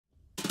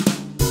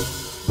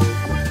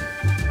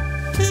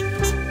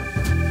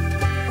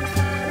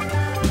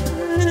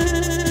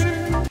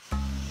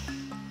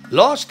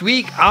Last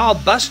week, our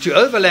bus to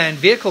overland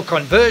vehicle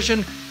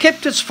conversion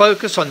kept its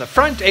focus on the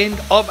front end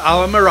of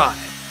our Maraai.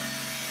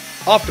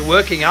 After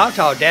working out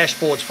our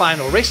dashboard's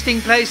final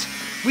resting place,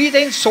 we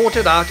then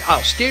sorted out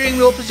our steering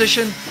wheel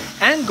position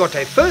and got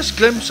a first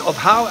glimpse of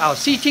how our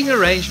seating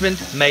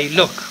arrangement may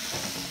look.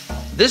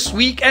 This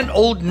week an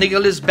old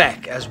niggle is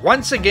back as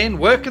once again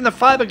work in the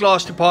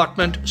fiberglass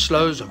department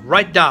slows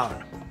right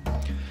down.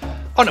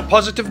 On a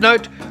positive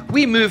note,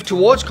 we move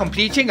towards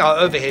completing our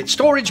overhead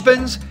storage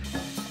bins,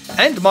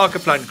 and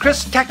Mariki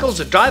Chris tackles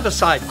the driver's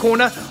side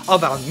corner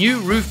of our new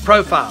roof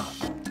profile.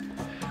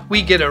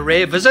 We get a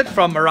rare visit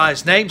from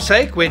Marai's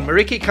namesake when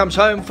Mariki comes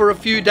home for a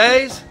few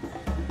days,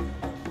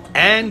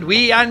 and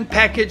we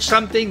unpackage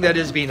something that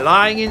has been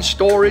lying in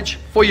storage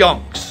for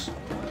yonks.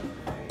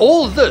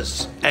 All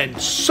this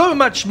and so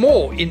much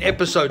more in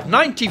episode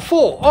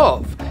 94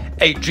 of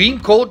A Dream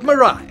Called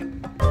Meraai.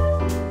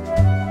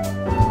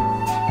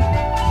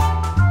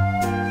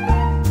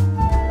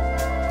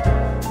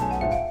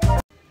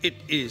 It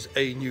is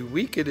a new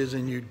week, it is a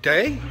new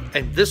day,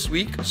 and this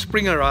week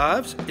spring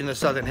arrives in the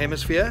southern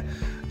hemisphere.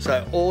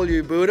 So all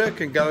you Buddha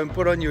can go and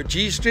put on your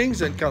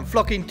G-strings and come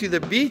flocking to the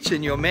beach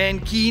in your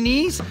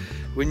mankinis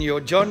when your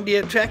John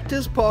Deere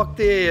tractor's parked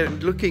there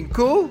and looking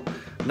cool.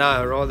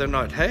 No, rather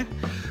not, hey?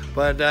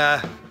 But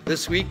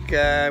this week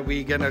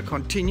we're going to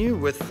continue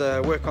with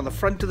work on the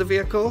front of the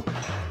vehicle.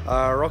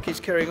 Rocky's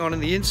carrying on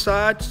the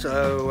inside,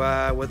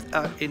 so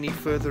without any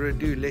further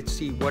ado, let's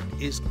see what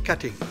is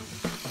cutting.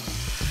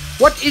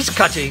 What is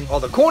cutting are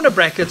the corner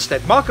brackets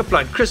that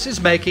Mariki Chris is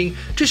making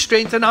to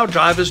strengthen our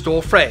driver's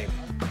door frame.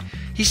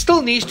 He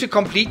still needs to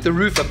complete the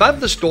roof above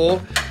the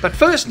stall, but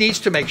first needs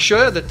to make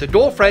sure that the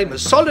door frame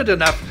is solid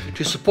enough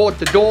to support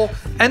the door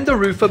and the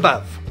roof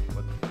above.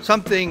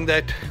 Something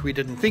that we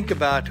didn't think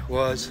about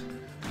was,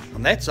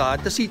 on that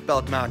side, the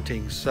seatbelt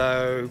mounting.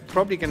 So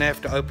probably going to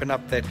have to open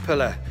up that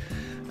pillar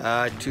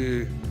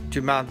to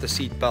mount the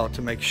seatbelt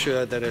to make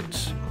sure that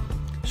it's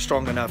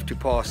strong enough to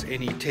pass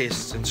any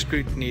tests and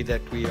scrutiny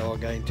that we are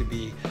going to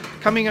be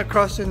coming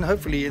across, and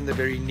hopefully in the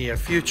very near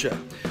future.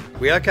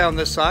 We're okay on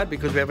this side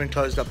because we haven't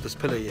closed up this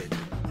pillar yet.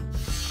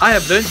 I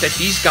have learned that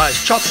these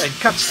guys chop and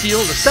cut steel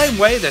the same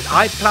way that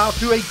I plow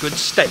through a good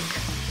steak.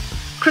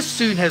 Chris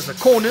soon has the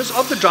corners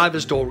of the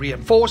driver's door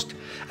reinforced,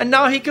 and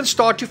now he can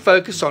start to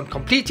focus on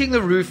completing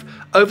the roof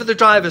over the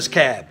driver's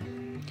cab.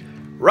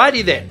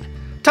 Righty then,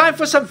 time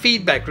for some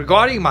feedback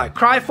regarding my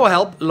cry for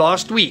help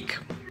last week.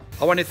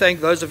 I want to thank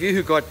those of you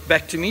who got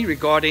back to me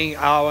regarding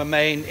our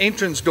main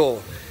entrance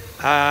door.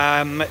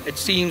 It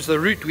seems the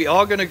route we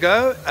are going to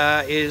go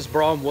is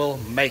Brahm will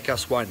make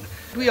us one.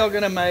 We are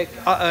going to make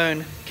our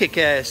own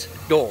kick-ass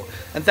door.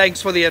 And thanks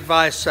for the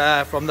advice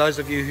from those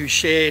of you who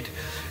shared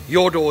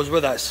your doors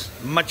with us.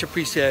 Much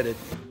appreciated.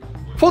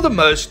 For the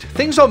most,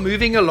 things are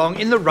moving along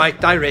in the right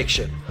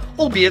direction,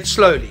 albeit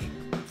slowly,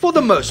 for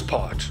the most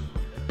part.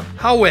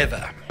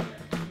 However,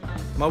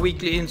 my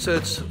weekly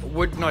inserts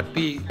would not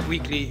be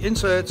weekly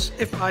inserts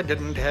if I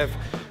didn't have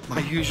my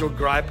usual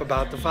gripe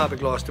about the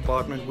fiberglass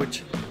department,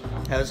 which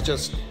has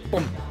just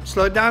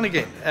slowed down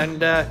again,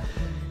 and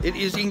it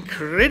is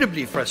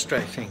incredibly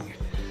frustrating.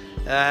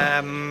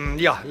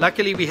 Yeah,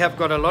 luckily we have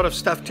got a lot of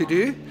stuff to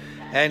do,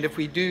 and if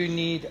we do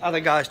need other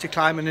guys to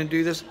climb in and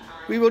do this,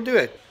 we will do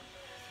it.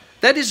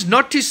 That is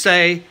not to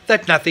say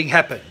that nothing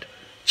happened,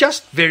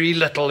 just very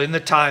little in the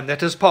time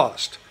that has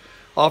passed.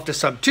 After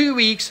some 2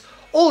 weeks,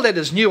 all that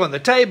is new on the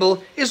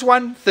table is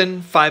one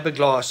thin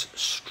fiberglass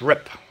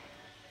strip.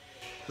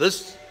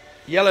 This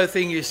yellow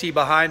thing you see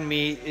behind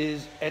me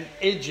is an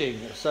edging.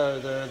 So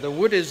the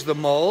wood is the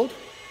mold,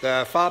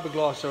 the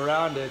fiberglass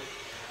around it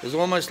is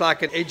almost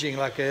like an edging,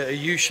 like a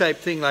U-shaped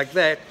thing like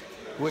that,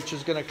 which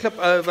is going to clip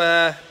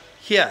over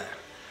here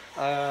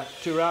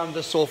to round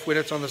this off when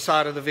it's on the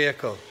side of the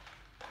vehicle.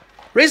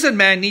 Resin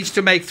Man needs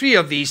to make 3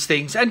 of these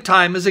things, and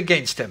time is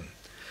against him.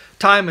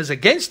 Time is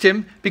against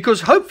him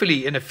because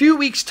hopefully in a few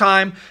weeks'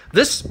 time,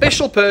 this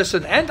special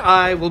person and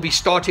I will be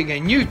starting a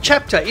new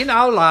chapter in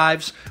our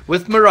lives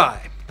with Meraai.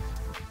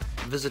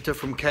 Visitor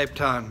from Cape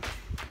Town.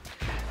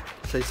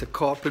 Sy's 'n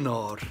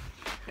Kaapenaar.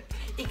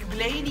 Ek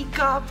bly in die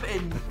Kaap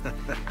en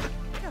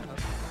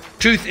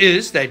Truth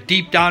is that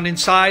deep down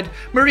inside,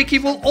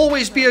 Mariki will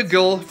always be a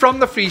girl from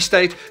the Free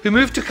State who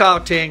moved to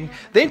Gauteng,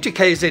 then to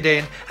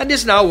KZN, and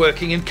is now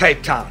working in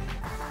Cape Town.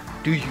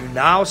 Do you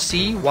now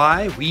see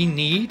why we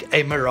need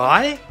a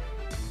Meraai?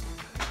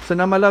 So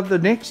now, my love, the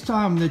next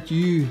time that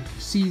you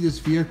see this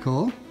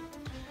vehicle,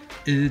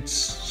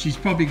 she's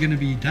probably going to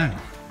be done,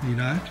 you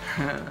know.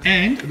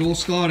 And it all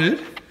started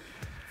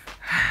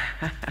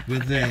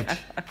with that.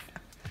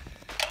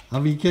 I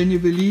mean, can you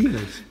believe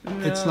it?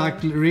 No. It's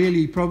like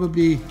really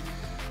probably,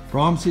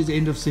 Brahm says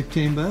end of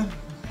September,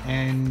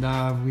 and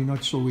we're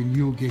not sure when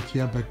you'll get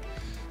here, but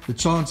the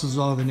chances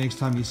are the next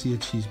time you see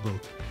it, she's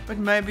built. But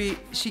maybe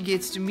she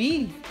gets to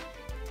me.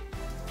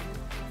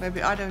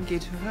 Maybe I don't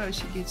get to her,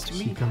 she gets to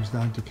me. She comes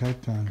down to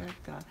Cape Town.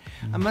 Cape Town.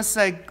 I must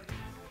say,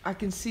 I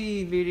can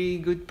see very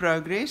good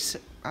progress.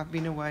 I've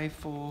been away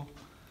for,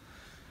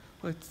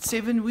 what,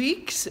 7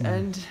 weeks,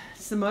 and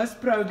it's the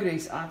most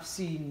progress I've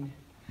seen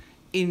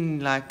in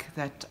like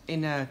that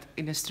in a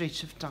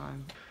stretch of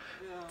time.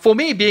 For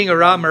me, being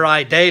around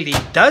Meraai daily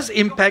does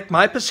impact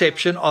my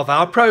perception of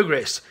our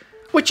progress,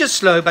 which is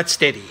slow but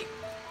steady.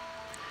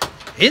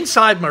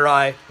 Inside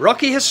Meraai,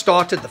 Rocky has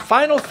started the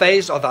final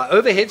phase of our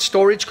overhead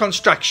storage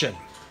construction.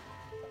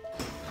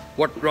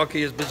 What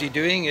Rocky is busy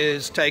doing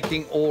is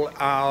taking all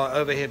our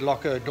overhead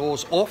locker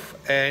doors off,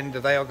 and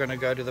they are going to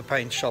go to the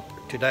paint shop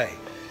today.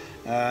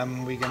 We're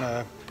going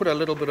to put a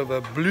little bit of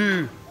a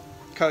blue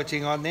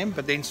coating on them,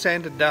 but then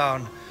sand it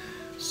down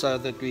so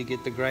that we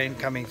get the grain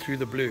coming through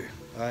the blue.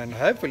 And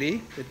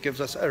hopefully it gives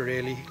us a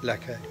really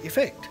lacquer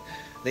effect.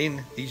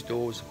 Then these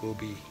doors will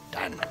be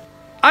done.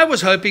 I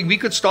was hoping we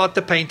could start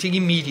the painting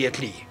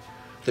immediately.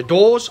 The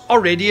doors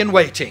are ready and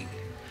waiting.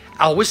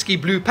 Our whiskey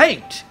blue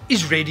paint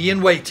is ready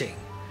and waiting.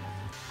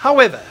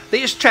 However,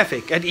 there is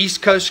traffic at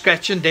East Coast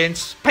Scratch and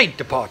Dent's paint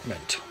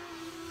department.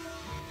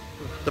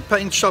 The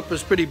paint shop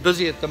is pretty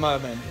busy at the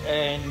moment,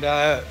 and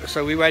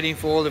so we're waiting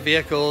for all the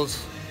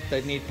vehicles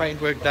that need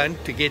paint work done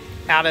to get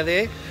out of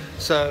there,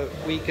 so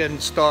we can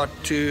start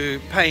to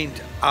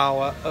paint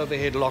our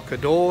overhead locker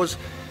doors,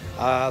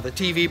 the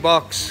TV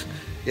box,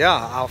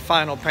 our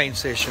final paint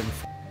session.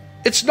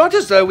 It's not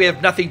as though we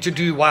have nothing to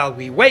do while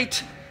we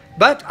wait,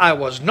 but I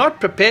was not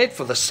prepared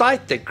for the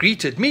sight that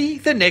greeted me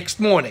the next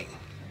morning.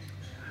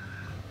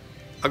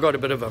 I got a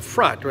bit of a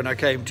fright when I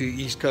came to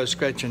East Coast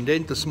Scratch and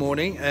Dent this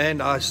morning,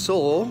 and I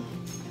saw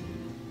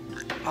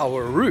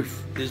our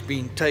roof is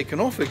being taken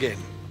off again.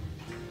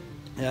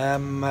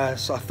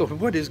 So I thought,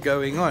 what is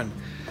going on?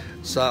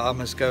 So I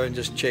must go and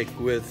just check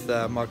with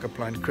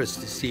Mariki and Chris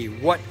to see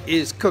what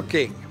is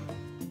cooking.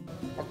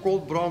 I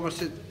called Bram and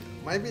said,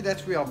 maybe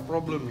that's where our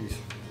problem is.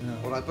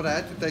 Yeah. Alright, but I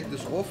had to take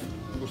this off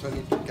because I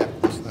need to cap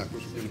this now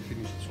because we're going to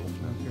finish this off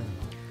now. Okay.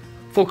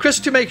 For Chris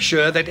to make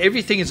sure that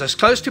everything is as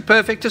close to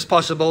perfect as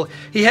possible,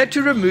 he had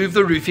to remove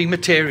the roofing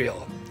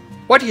material.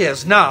 What he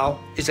has now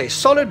is a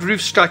solid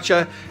roof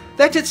structure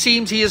that it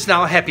seems he is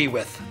now happy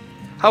with.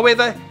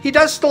 However, he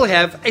does still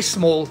have a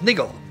small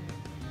niggle.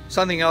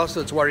 Something else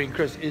that's worrying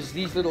Chris is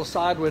these little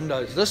side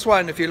windows. This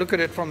one, if you look at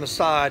it from the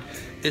side,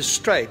 is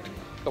straight.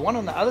 The one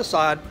on the other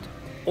side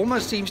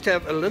almost seems to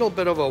have a little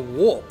bit of a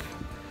warp.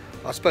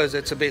 I suppose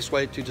that's the best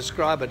way to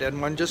describe it,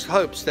 and one just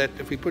hopes that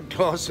if we put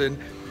glass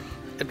in,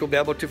 it will be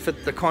able to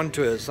fit the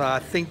contours. I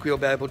think we'll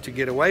be able to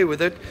get away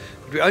with it,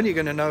 but we're only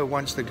going to know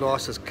once the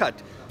glass is cut.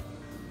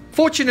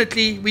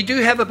 Fortunately, we do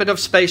have a bit of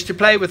space to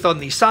play with on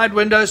these side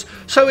windows,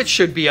 so it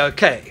should be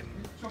okay.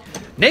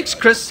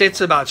 Next, Chris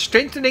sets about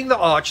strengthening the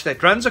arch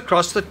that runs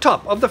across the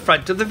top of the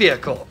front of the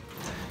vehicle.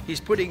 He's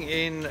putting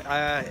in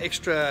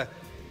extra,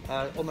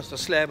 almost a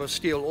slab of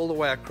steel all the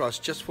way across,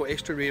 just for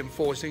extra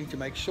reinforcing to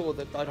make sure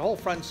that that whole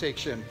front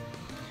section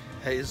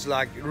is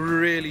like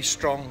really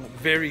strong,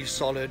 very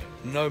solid,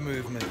 no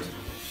movement.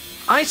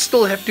 I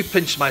still have to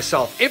pinch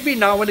myself every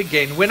now and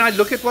again when I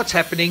look at what's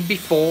happening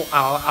before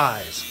our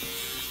eyes.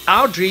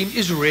 Our dream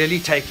is really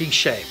taking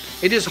shape.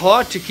 It is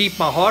hard to keep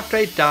my heart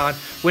rate down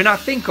when I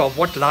think of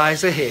what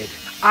lies ahead.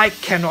 I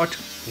cannot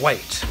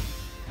wait.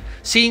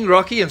 Seeing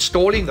Rocky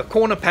installing the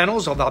corner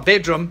panels of our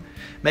bedroom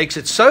makes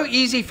it so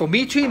easy for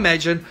me to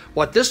imagine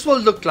what this will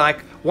look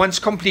like once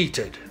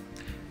completed.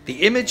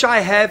 The image I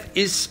have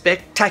is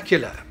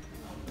spectacular.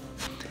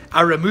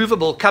 Our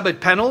removable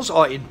cupboard panels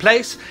are in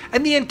place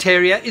and the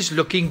interior is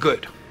looking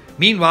good.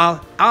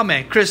 Meanwhile, our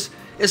man Chris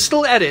is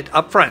still at it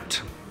up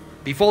front.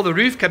 Before the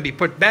roof can be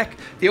put back,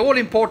 the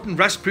all-important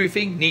rust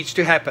proofing needs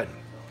to happen.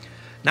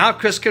 Now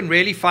Chris can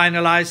really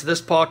finalize this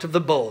part of the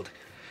build.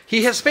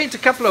 He has spent a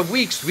couple of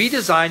weeks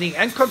redesigning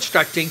and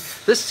constructing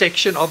this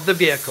section of the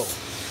vehicle.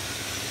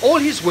 All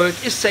his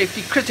work is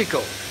safety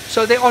critical,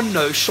 so there are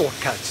no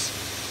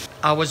shortcuts.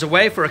 I was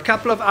away for a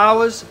couple of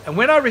hours, and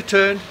when I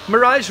returned,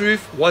 Meraai's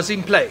roof was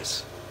in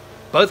place.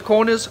 Both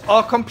corners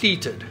are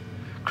completed.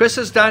 Chris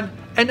has done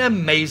an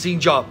amazing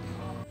job.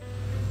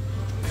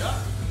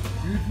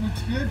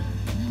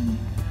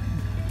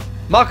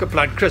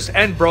 Mariki, Chris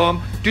and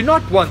Bram do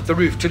not want the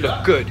roof to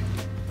look good.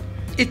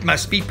 It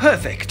must be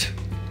perfect.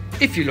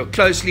 If you look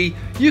closely,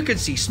 you can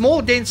see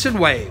small dents and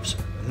waves.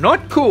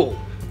 Not cool.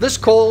 This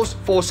calls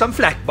for some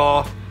flat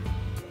bar.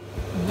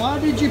 Why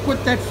did you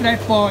put that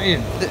flat bar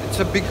in? It's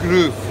a big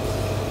roof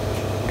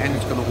and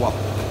it's going to wobble.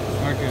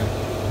 Okay.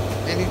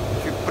 And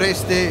if you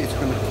press there, it's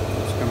going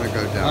to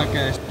go down.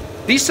 Okay.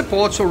 These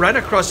supports will run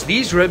across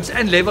these ribs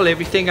and level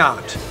everything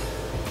out.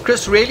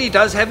 Chris really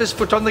does have his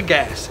foot on the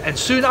gas, and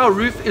soon our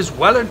roof is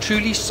well and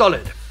truly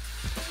solid.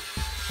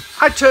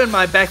 I turn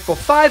my back for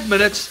 5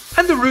 minutes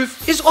and the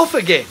roof is off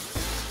again.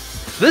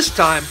 This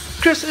time,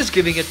 Chris is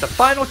giving it the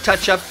final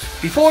touch-up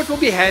before it will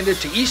be handed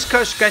to East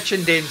Coast Scratch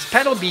and Dent's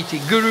panel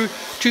beating guru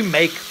to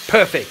make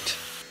perfect.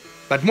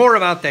 But more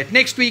about that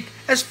next week,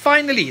 as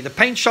finally the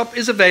paint shop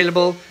is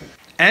available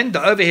and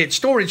the overhead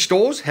storage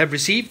stores have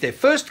received their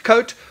first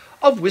coat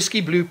of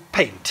whiskey blue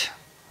paint.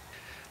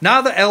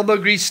 Now the elbow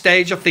grease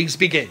stage of things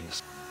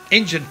begins.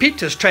 Engine Pete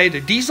has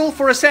traded diesel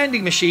for a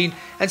sanding machine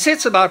and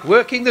sets about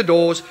working the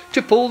doors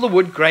to pull the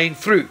wood grain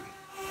through.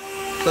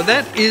 So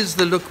that is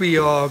the look we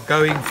are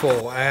going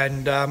for,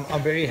 and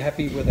I'm very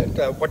happy with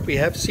it. What we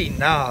have seen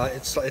now,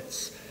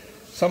 it's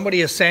somebody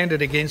has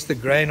sanded against the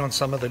grain on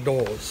some of the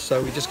doors. So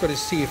we just got to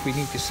see if we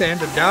need to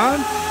sand it down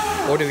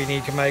or do we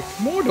need to make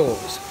more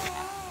doors.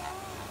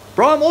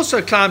 Bram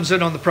also climbs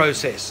in on the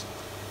process.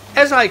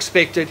 As I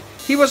expected,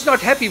 he was not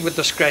happy with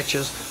the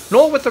scratches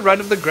nor with the run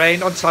of the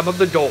grain on some of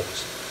the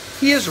doors.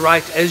 He is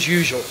right as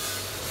usual.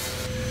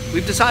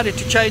 We've decided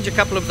to change a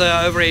couple of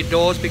the overhead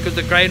doors because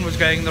the grain was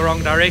going in the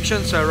wrong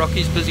direction, so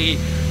Rocky's busy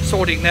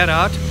sorting that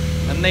out.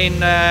 And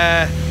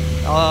then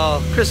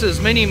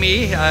Chris's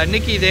mini-me,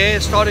 Nikki there,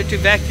 started to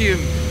vacuum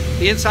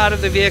the inside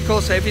of the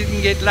vehicle so everything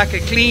can get like a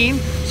clean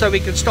so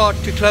we can start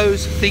to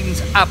close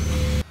things up.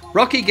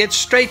 Rocky gets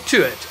straight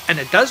to it, and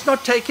it does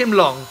not take him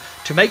long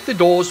to make the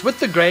doors with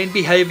the grain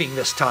behaving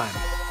this time.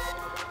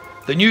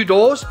 The new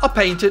doors are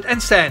painted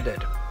and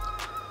sanded.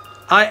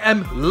 I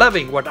am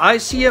loving what I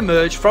see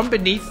emerge from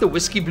beneath the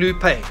whiskey blue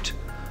paint.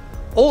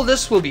 All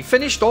this will be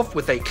finished off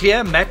with a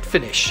clear matte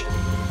finish.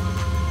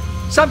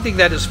 Something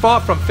that is far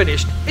from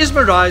finished is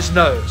Merai's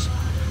nose.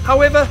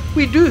 However,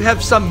 we do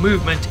have some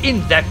movement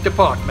in that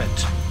department.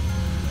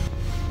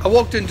 I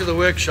walked into the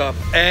workshop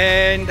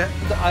and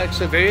I was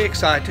very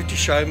excited to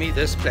show me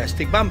this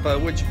plastic bumper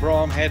which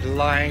Bram had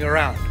lying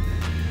around.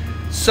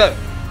 So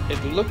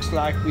it looks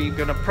like we're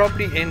going to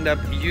probably end up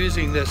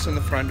using this in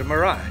the front of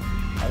Marai.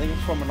 I think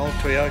it's from an old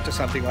Toyota or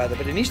something like that,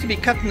 but it needs to be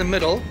cut in the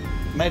middle,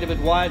 made a bit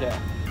wider,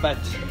 but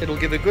it'll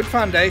give a good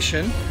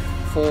foundation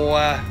for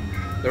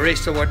the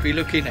rest of what we're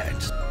looking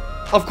at.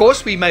 Of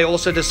course, we may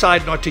also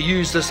decide not to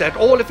use this at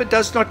all if it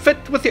does not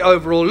fit with the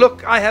overall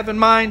look I have in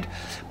mind,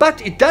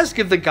 but it does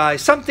give the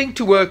guys something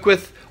to work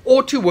with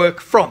or to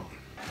work from.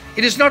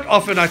 It is not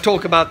often I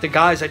talk about the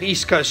guys at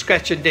East Coast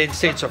Scratch and Dent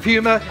sense of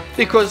humor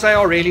because they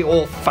are really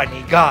all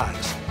funny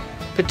guys.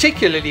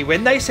 Particularly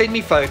when they send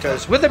me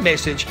photos with a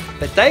message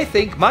that they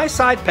think my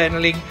side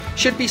paneling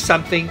should be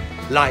something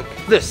like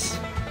this.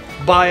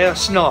 Buyer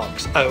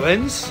Snogs,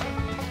 Owens.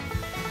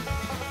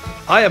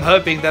 I am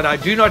hoping that I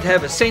do not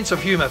have a sense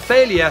of humor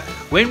failure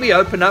when we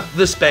open up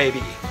this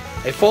baby.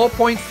 A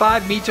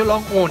 4.5 meter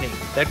long awning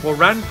that will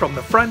run from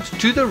the front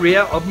to the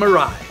rear of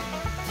Marai.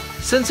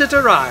 Since it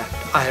arrived,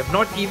 I have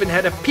not even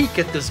had a peek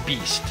at this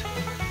beast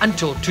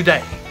until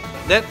today.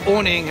 That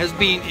awning has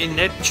been in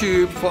that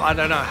tube for I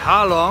don't know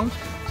how long,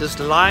 just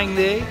lying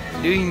there,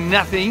 doing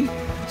nothing.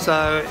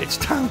 So it's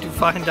time to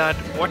find out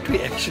what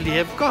we actually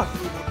have got.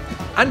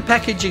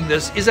 Unpackaging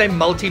this is a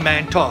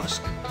multi-man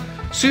task.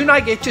 Soon I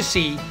get to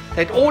see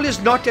that all is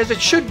not as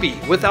it should be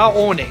with our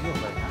awning.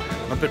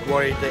 I'm a bit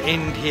worried the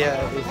end here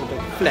is a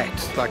bit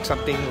flat, like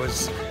something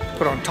was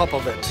put on top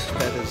of it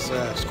that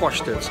has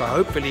squashed it. So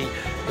hopefully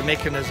the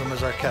mechanism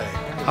is okay.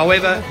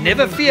 However,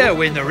 never fear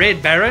when the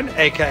Red Baron,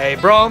 aka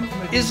Bram,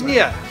 is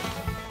near.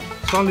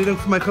 True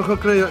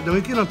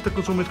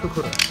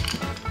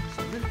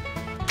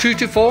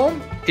to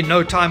form, in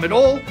no time at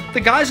all, the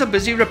guys are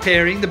busy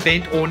repairing the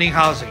bent awning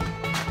housing.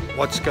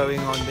 What's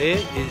going on there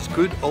is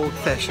good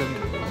old-fashioned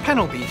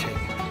panel beating.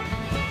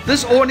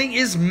 This awning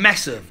is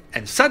massive,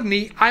 and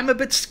suddenly I'm a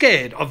bit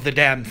scared of the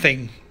damn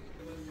thing.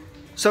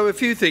 So a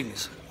few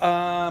things.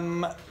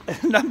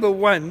 Number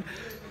one,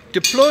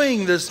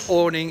 deploying this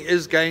awning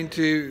is going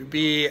to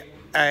be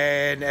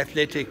an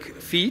athletic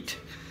feat.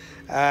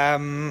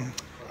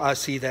 I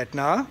see that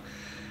now.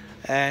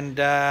 And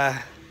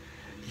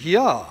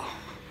yeah,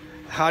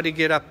 how to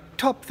get up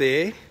top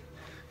there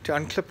to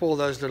unclip all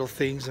those little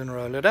things and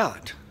roll it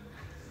out.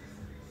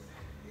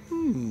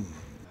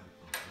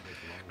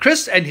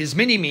 Chris and his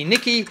mini-me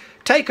Nikki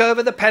take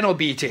over the panel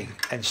beating,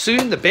 and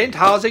soon the bent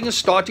housing is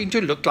starting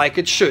to look like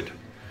it should.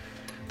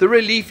 The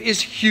relief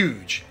is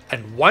huge,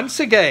 and once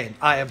again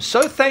I am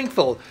so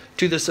thankful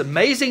to this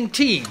amazing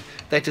team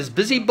that is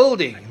busy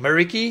building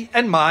Mariki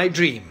and my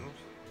dream.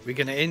 We're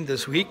going to end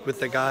this week with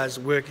the guys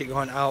working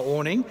on our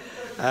awning.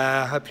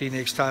 Hopefully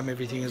next time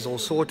everything is all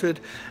sorted,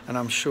 and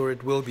I'm sure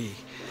it will be.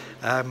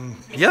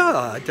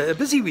 Yeah, a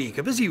busy week,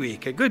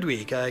 a good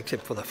week,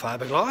 except for the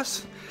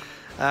fiberglass.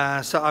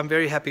 So I'm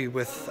very happy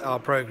with our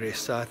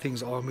progress.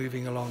 Things are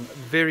moving along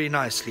very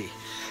nicely.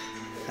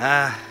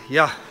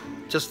 Yeah,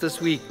 just this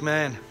week,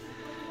 man,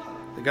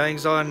 the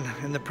goings on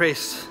in the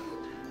press,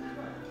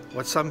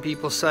 what some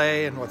people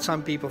say and what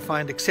some people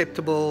find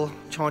acceptable,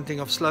 chanting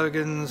of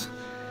slogans.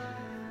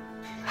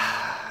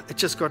 It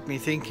just got me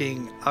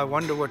thinking, I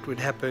wonder what would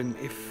happen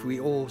if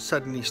we all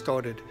suddenly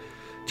started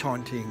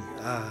chanting,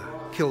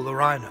 kill the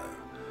rhino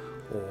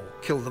or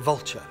kill the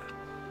vulture.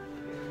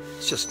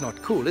 It's just not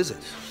cool, is it?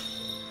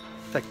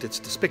 In fact, it's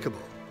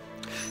despicable.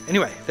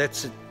 Anyway,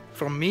 that's it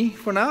from me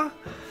for now,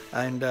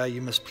 and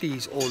you must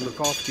please all look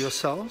after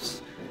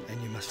yourselves,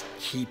 and you must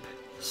keep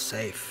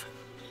safe.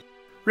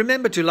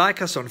 Remember to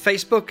like us on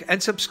Facebook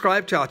and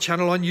subscribe to our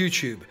channel on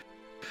YouTube.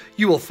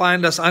 You will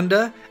find us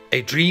under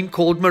A Dream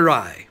Called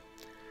Merai.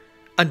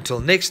 Until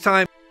next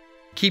time,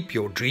 keep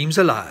your dreams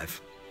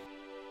alive.